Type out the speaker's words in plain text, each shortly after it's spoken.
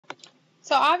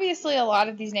So obviously a lot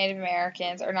of these Native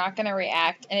Americans are not going to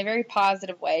react in a very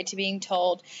positive way to being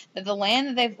told that the land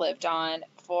that they've lived on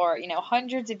for,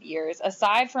 hundreds of years,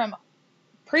 aside from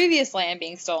previous land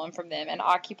being stolen from them and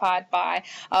occupied by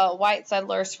white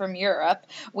settlers from Europe,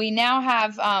 we now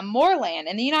have more land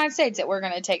in the United States that we're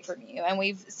going to take from you. And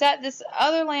we've set this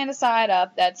other land aside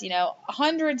up that's,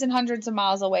 hundreds and hundreds of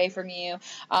miles away from you.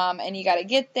 And you got to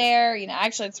get there.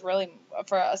 Actually, it's really,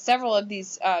 for several of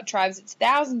these tribes, it's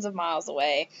thousands of miles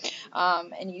away.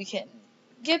 And you can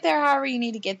get there however you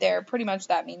need to get there. Pretty much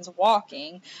that means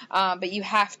walking. But you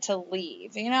have to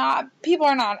leave. People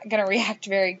are not going to react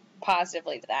very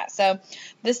positively to that. So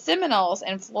the Seminoles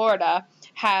in Florida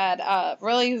had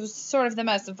really sort of the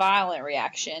most violent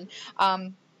reaction.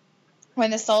 When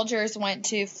the soldiers went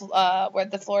to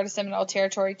the Florida Seminole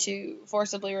Territory to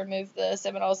forcibly remove the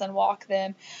Seminoles and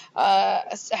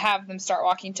have them start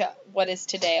walking to what is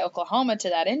today Oklahoma, to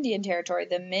that Indian Territory,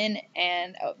 the men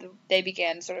they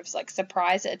began sort of like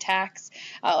surprise attacks,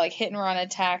 like hit and run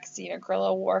attacks,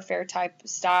 guerrilla warfare type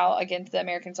style against the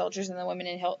American soldiers, and the women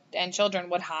and children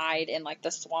would hide in like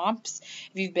the swamps.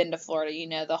 If you've been to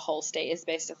Florida, the whole state is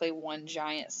basically one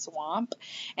giant swamp,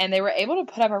 and they were able to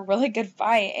put up a really good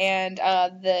fight, and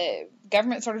the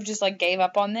government sort of just like gave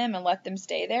up on them and let them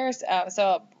stay there.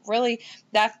 So really,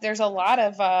 there's a lot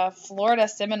of Florida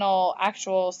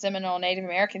actual Seminole Native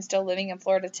Americans still living in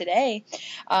Florida today,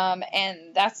 and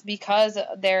that's because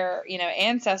their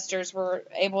ancestors were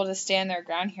able to stand their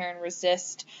ground here and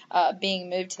resist being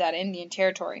moved to that Indian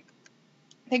Territory.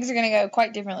 Things are going to go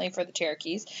quite differently for the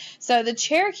Cherokees. So the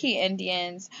Cherokee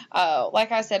Indians,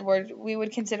 like I said, we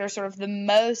would consider sort of the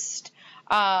most,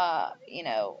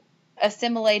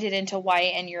 assimilated into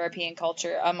white and European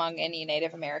culture among any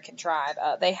Native American tribe.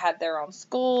 They had their own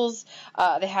schools.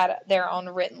 They had their own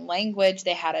written language.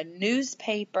 They had a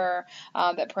newspaper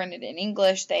that printed in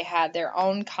English. They had their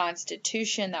own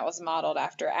constitution that was modeled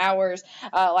after ours.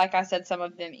 Like I said, some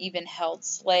of them even held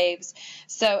slaves.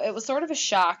 So it was sort of a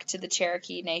shock to the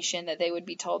Cherokee Nation that they would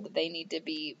be told that they need to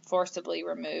be forcibly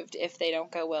removed if they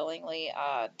don't go willingly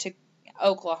to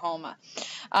Oklahoma.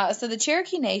 So the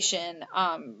Cherokee Nation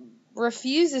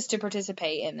refuses to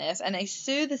participate in this, and they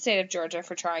sue the state of Georgia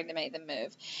for trying to make them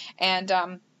move. And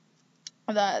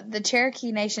the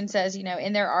Cherokee Nation says,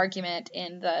 in their argument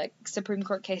in the Supreme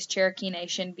Court case Cherokee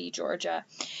Nation v. Georgia,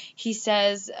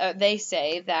 they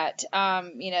say that,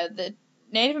 the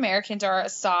Native Americans are a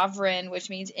sovereign, which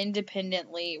means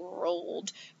independently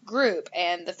ruled group,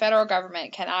 and the federal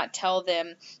government cannot tell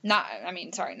them, not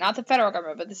the federal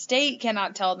government, but the state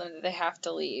cannot tell them that they have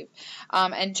to leave.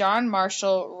 And John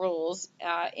Marshall rules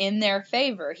in their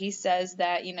favor. He says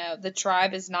that, the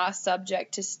tribe is not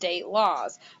subject to state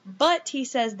laws, but he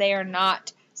says they are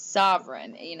not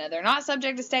sovereign. They're not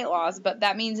subject to state laws, but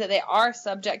that means that they are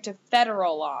subject to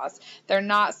federal laws. They're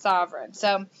not sovereign.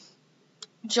 So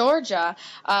Georgia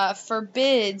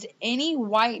forbids any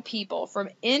white people from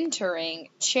entering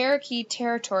Cherokee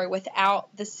territory without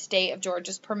the state of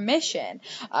Georgia's permission.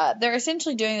 They're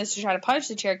essentially doing this to try to punish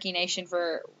the Cherokee Nation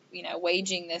for,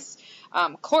 waging this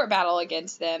court battle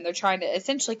against them. They're trying to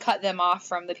essentially cut them off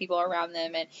from the people around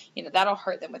them, and that'll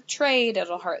hurt them with trade.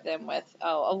 It'll hurt them with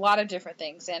a lot of different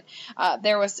things. And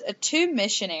there was two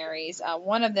missionaries.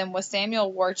 One of them was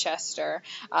Samuel Worcester,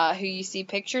 who you see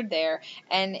pictured there,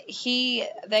 and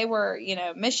they were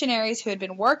missionaries who had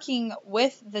been working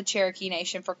with the Cherokee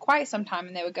Nation for quite some time,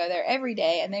 and they would go there every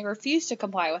day, and they refused to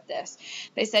comply with this.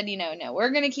 They said, no,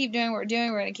 we're going to keep doing what we're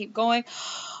doing. We're going to keep going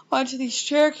onto these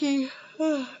Cherokee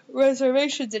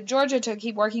reservations in Georgia to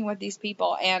keep working with these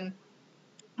people. And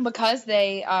because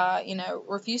they,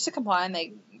 refuse to comply and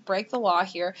they break the law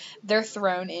here, they're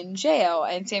thrown in jail.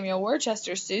 And Samuel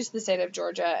Worcester sues the state of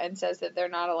Georgia and says that they're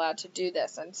not allowed to do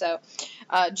this. And so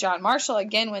John Marshall,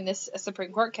 again, when this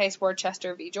Supreme Court case,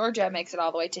 Worcester v. Georgia, makes it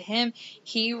all the way to him,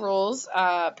 he rules,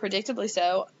 predictably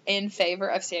so, in favor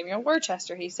of Samuel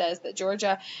Worcester. He says that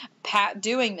Georgia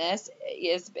doing this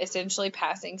is essentially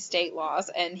passing state laws,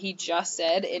 and he just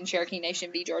said in Cherokee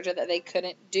Nation v. Georgia that they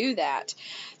couldn't do that.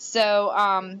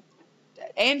 So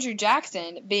Andrew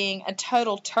Jackson, being a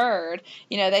total turd,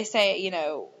 they say,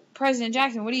 President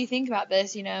Jackson, what do you think about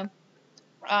this?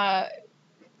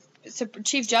 So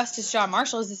Chief Justice John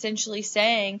Marshall is essentially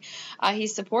saying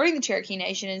he's supporting the Cherokee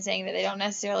Nation and saying that they don't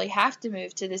necessarily have to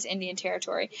move to this Indian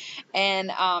Territory.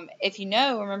 And if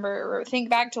remember, think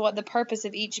back to what the purpose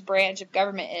of each branch of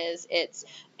government is. It's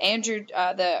Andrew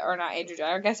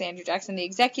Jackson, the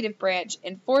executive branch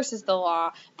enforces the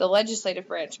law, the legislative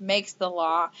branch makes the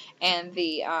law, and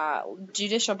the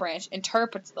judicial branch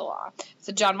interprets the law.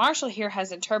 So John Marshall here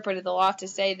has interpreted the law to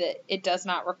say that it does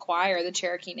not require the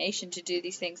Cherokee Nation to do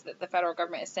these things that the federal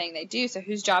government is saying they do. So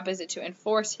whose job is it to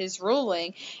enforce his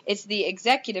ruling? It's the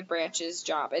executive branch's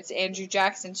job. It's Andrew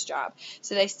Jackson's job.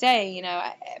 So they say, you know,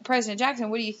 President Jackson,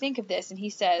 what do you think of this? And he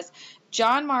says,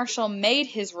 John Marshall made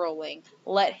his ruling,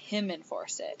 let him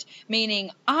enforce it.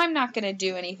 Meaning, I'm not going to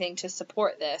do anything to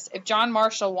support this. If John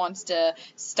Marshall wants to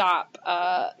stop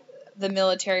the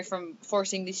military from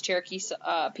forcing these Cherokee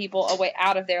people away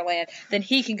out of their land, then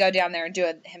he can go down there and do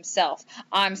it himself.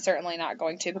 I'm certainly not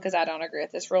going to, because I don't agree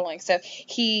with this ruling. So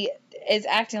he is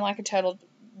acting like a total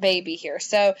baby here.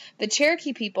 So the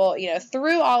Cherokee people, you know,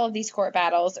 through all of these court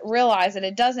battles, realize that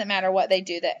it doesn't matter what they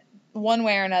do, that one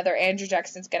way or another, Andrew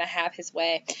Jackson's going to have his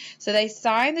way. So they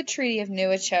signed the Treaty of New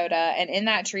Echota, and in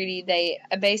that treaty, they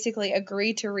basically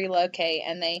agree to relocate,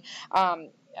 and they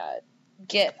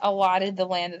get allotted the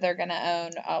land that they're going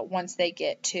to own once they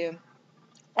get to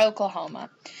Oklahoma.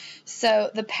 So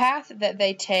the path that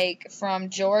they take from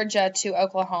Georgia to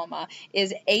Oklahoma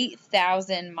is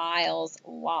 8,000 miles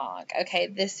long. Okay,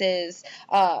 this is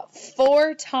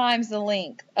 4 times the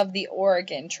length of the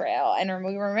Oregon Trail. And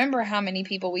we remember how many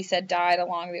people we said died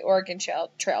along the Oregon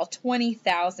Trail.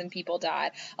 20,000 people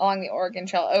died along the Oregon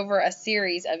Trail over a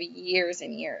series of years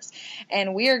and years.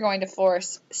 And we are going to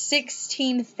force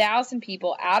 16,000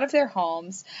 people out of their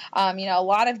homes. You know, a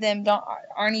lot of them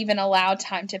aren't even allowed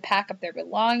time to pack up their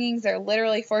belongings. They're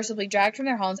literally forcibly dragged from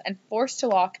their homes and forced to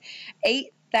walk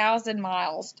 8,000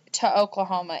 miles to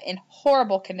Oklahoma in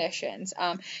horrible conditions.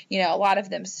 You know, a lot of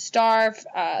them starve.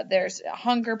 There's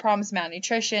hunger problems,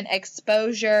 malnutrition,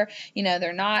 exposure. You know,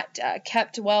 they're not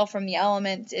kept well from the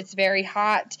elements. It's very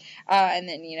hot, and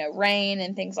then, you know, rain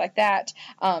and things like that.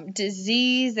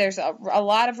 Disease. There's a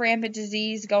lot of rampant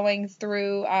disease going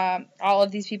through all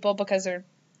of these people because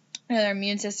their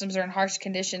immune systems are in harsh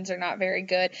conditions. They're not very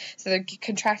good. So they're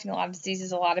contracting a lot of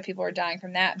diseases. A lot of people are dying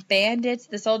from that. Bandits.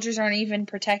 The soldiers aren't even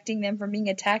protecting them from being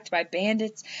attacked by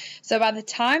bandits. So by the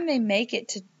time they make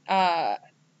it to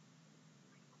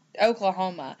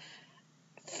Oklahoma,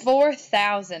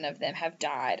 4,000 of them have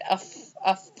died. A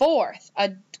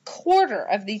quarter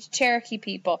of these Cherokee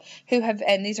people who have,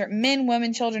 and these are men,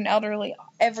 women, children, elderly,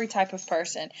 every type of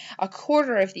person, a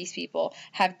quarter of these people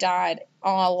have died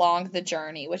along the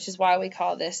journey, which is why we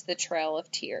call this the Trail of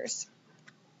Tears.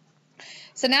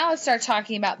 So now let's start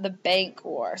talking about the Bank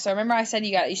War. So remember I said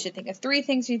you should think of 3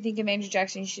 things when you think of Andrew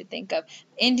Jackson. You should think of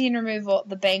Indian removal,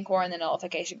 the Bank War, and the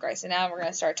nullification crisis. So now we're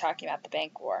going to start talking about the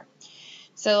Bank War.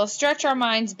 So let's stretch our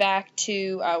minds back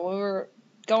to when we were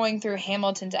going through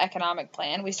Hamilton's economic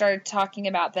plan. We started talking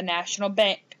about the National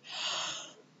Bank.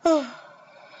 Now,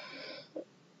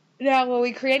 when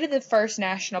we created the first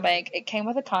national bank, it came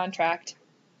with a contract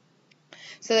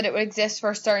so that it would exist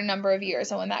for a certain number of years.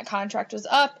 And when that contract was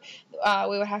up,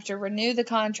 we would have to renew the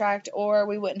contract or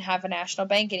we wouldn't have a national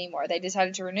bank anymore. They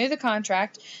decided to renew the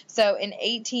contract. So in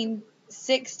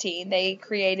 1816, they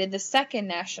created the Second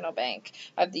National Bank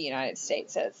of the United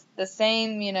States. So it's the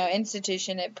same, you know,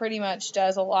 institution. It pretty much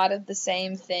does a lot of the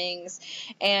same things.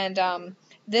 And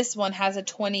this one has a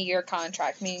 20-year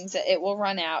contract, meaning that it will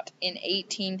run out in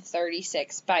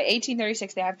 1836. By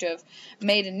 1836, they have to have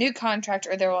made a new contract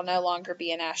or there will no longer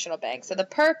be a national bank. So the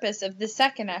purpose of the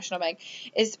Second National Bank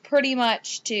is pretty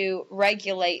much to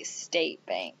regulate state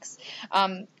banks.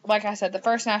 Like I said, the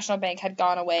First National Bank had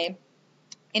gone away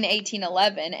in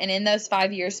 1811, and in those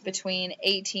 5 years between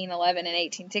 1811 and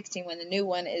 1816, when the new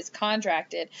one is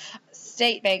contracted,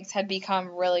 state banks had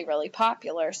become really, really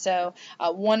popular. So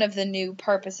one of the new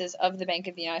purposes of the Bank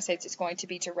of the United States is going to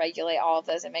be to regulate all of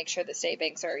those and make sure that state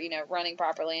banks are, you know, running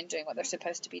properly and doing what they're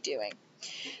supposed to be doing.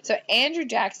 So Andrew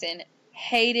Jackson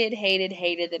hated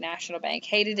the National Bank,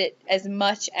 hated it as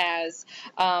much as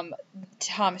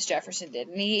Thomas Jefferson did.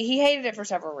 And he hated it for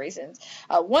several reasons.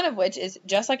 One of which is,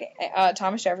 just like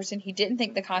Thomas Jefferson, he didn't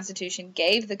think the Constitution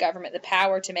gave the government the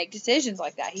power to make decisions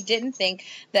like that. He didn't think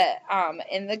that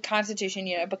in the Constitution,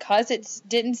 you know, because it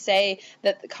didn't say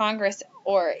that the Congress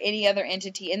or any other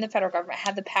entity in the federal government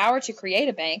had the power to create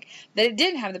a bank, that it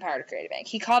didn't have the power to create a bank.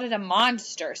 He called it a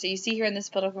monster. So you see here in this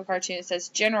political cartoon, it says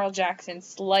General Jackson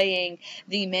slaying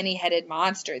the many-headed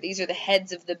monster. These are the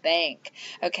heads of the bank.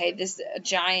 Okay, this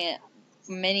giant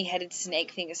many-headed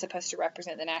snake thing is supposed to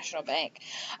represent the national bank.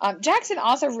 Jackson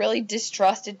also really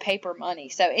distrusted paper money.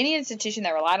 So any institution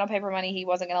that relied on paper money, he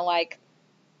wasn't going to like.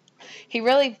 He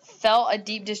really felt a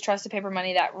deep distrust of paper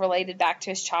money that related back to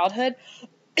his childhood.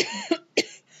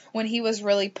 When he was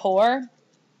really poor,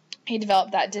 He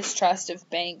developed that distrust of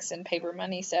banks and paper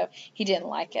money, so he didn't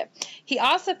like it. He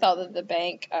also felt that the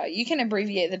bank, you can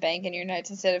abbreviate the bank in your notes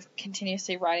instead of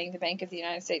continuously writing the Bank of the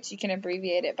United States. You can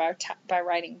abbreviate it by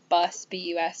writing BUS,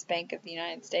 B-U-S, Bank of the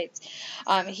United States.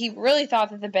 He really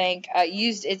thought that the bank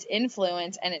used its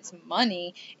influence and its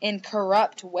money in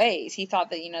corrupt ways. He thought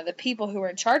that, the people who were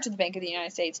in charge of the Bank of the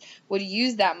United States would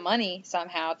use that money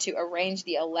somehow to arrange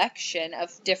the election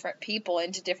of different people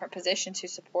into different positions who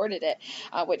supported it,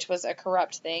 which was a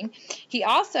corrupt thing. He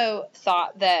also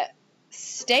thought that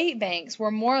state banks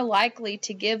were more likely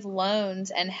to give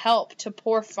loans and help to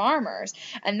poor farmers,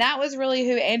 and that was really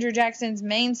who Andrew Jackson's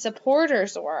main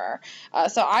supporters were.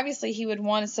 So obviously he would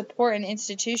want to support an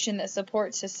institution that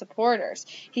supports his supporters.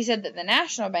 He said that the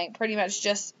National Bank pretty much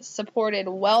just supported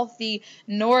wealthy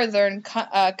northern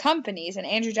companies, and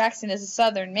Andrew Jackson is a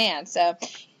southern man, so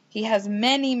he has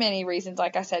many, many reasons,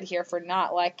 like I said here, for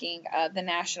not liking the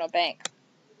National Bank.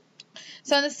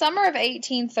 So in the summer of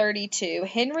 1832,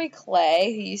 Henry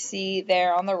Clay, who you see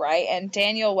there on the right, and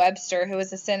Daniel Webster, who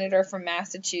was a senator from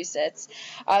Massachusetts,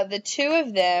 the two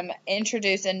of them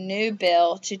introduced a new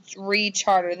bill to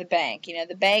recharter the bank.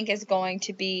 The bank is going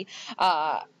to be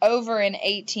over in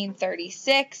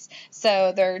 1836,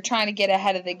 so they're trying to get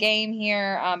ahead of the game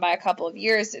here by a couple of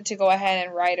years to go ahead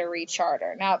and write a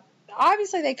recharter. Now,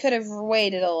 obviously, they could have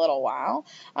waited a little while,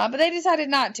 but they decided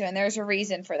not to, and there's a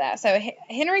reason for that. So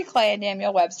Henry Clay and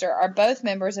Daniel Webster are both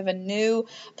members of a new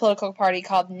political party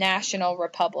called National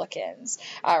Republicans.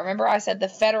 Remember I said the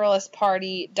Federalist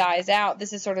Party dies out.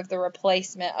 This is sort of the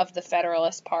replacement of the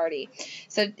Federalist Party.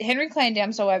 So Henry Clay and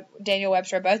Daniel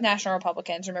Webster are both National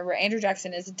Republicans. Remember, Andrew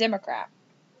Jackson is a Democrat,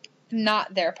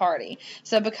 not their party.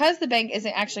 So because the bank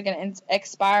isn't actually going to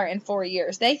expire in 4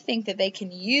 years, they think that they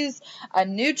can use a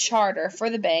new charter for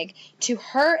the bank to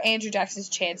hurt Andrew Jackson's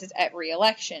chances at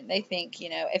re-election. They think,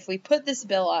 if we put this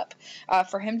bill up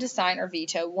for him to sign or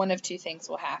veto, one of two things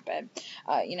will happen.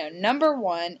 Number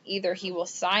one, either he will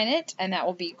sign it, and that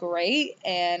will be great,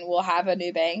 and we'll have a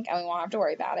new bank, and we won't have to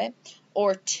worry about it.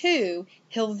 Or two,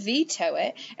 he'll veto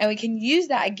it, and we can use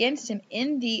that against him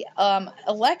in the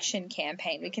election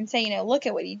campaign. We can say, look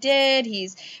at what he did.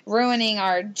 He's ruining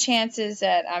our chances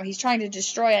that he's trying to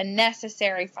destroy a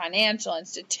necessary financial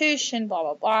institution, blah,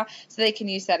 blah, blah. So they can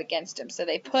use that against him. So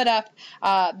they put up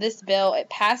this bill. It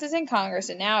passes in Congress,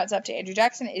 and now it's up to Andrew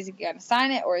Jackson. Is he going to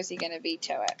sign it, or is he going to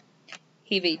veto it?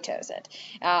 He vetoes it.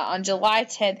 On July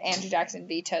 10th, Andrew Jackson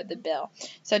vetoed the bill.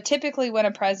 So typically when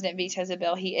a president vetoes a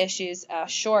bill, he issues a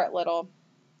short little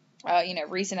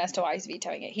reason as to why he's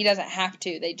vetoing it. He doesn't have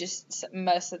to. They just,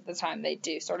 most of the time they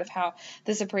do, sort of how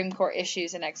the Supreme Court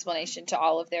issues an explanation to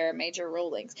all of their major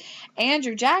rulings.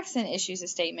 Andrew Jackson issues a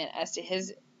statement as to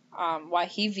his why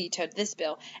he vetoed this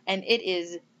bill, and it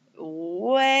is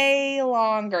way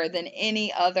longer than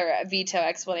any other veto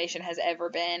explanation has ever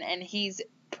been, and he's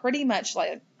pretty much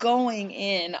like going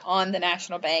in on the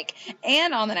National Bank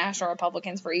and on the National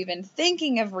Republicans for even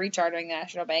thinking of rechartering the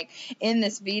National Bank in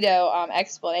this veto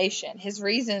explanation. His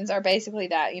reasons are basically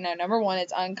that, number one,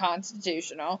 it's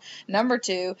unconstitutional. Number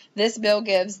two, this bill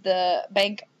gives the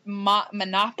bank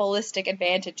monopolistic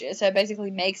advantages, so it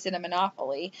basically makes it a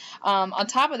monopoly. On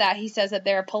top of that, he says that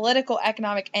there are political,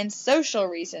 economic, and social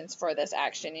reasons for this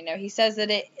action. He says that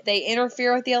they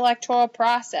interfere with the electoral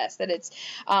process, that it's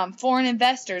foreign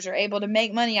investors are able to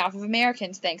make money off of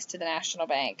Americans thanks to the National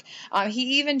Bank.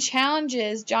 He even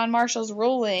challenges John Marshall's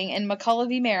ruling in McCulloch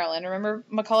v. Maryland. Remember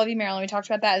McCulloch v. Maryland? We talked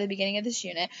about that at the beginning of this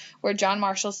unit, where John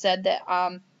Marshall said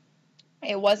that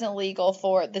it wasn't legal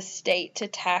for the state to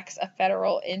tax a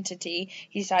federal entity.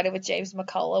 He sided with James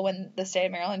McCulloch when the state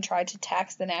of Maryland tried to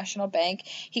tax the National Bank.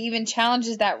 He even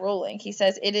challenges that ruling. He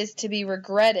says it is to be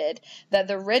regretted that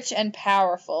the rich and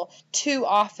powerful too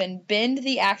often bend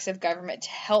the acts of government to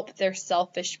help their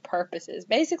selfish purposes.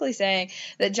 Basically saying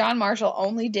that John Marshall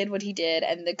only did what he did,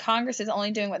 and the Congress is only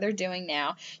doing what they're doing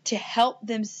now to help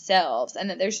themselves,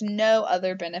 and that there's no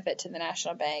other benefit to the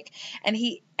National Bank. And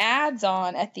he adds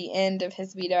on at the end of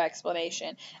his veto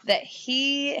explanation that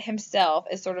he himself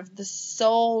is sort of the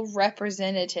sole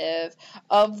representative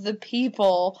of the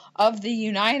people of the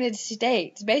United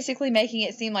States, basically making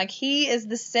it seem like he is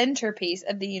the centerpiece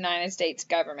of the United States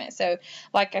government. So,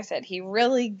 like I said, he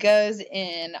really goes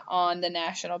in on the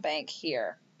National Bank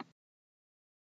here.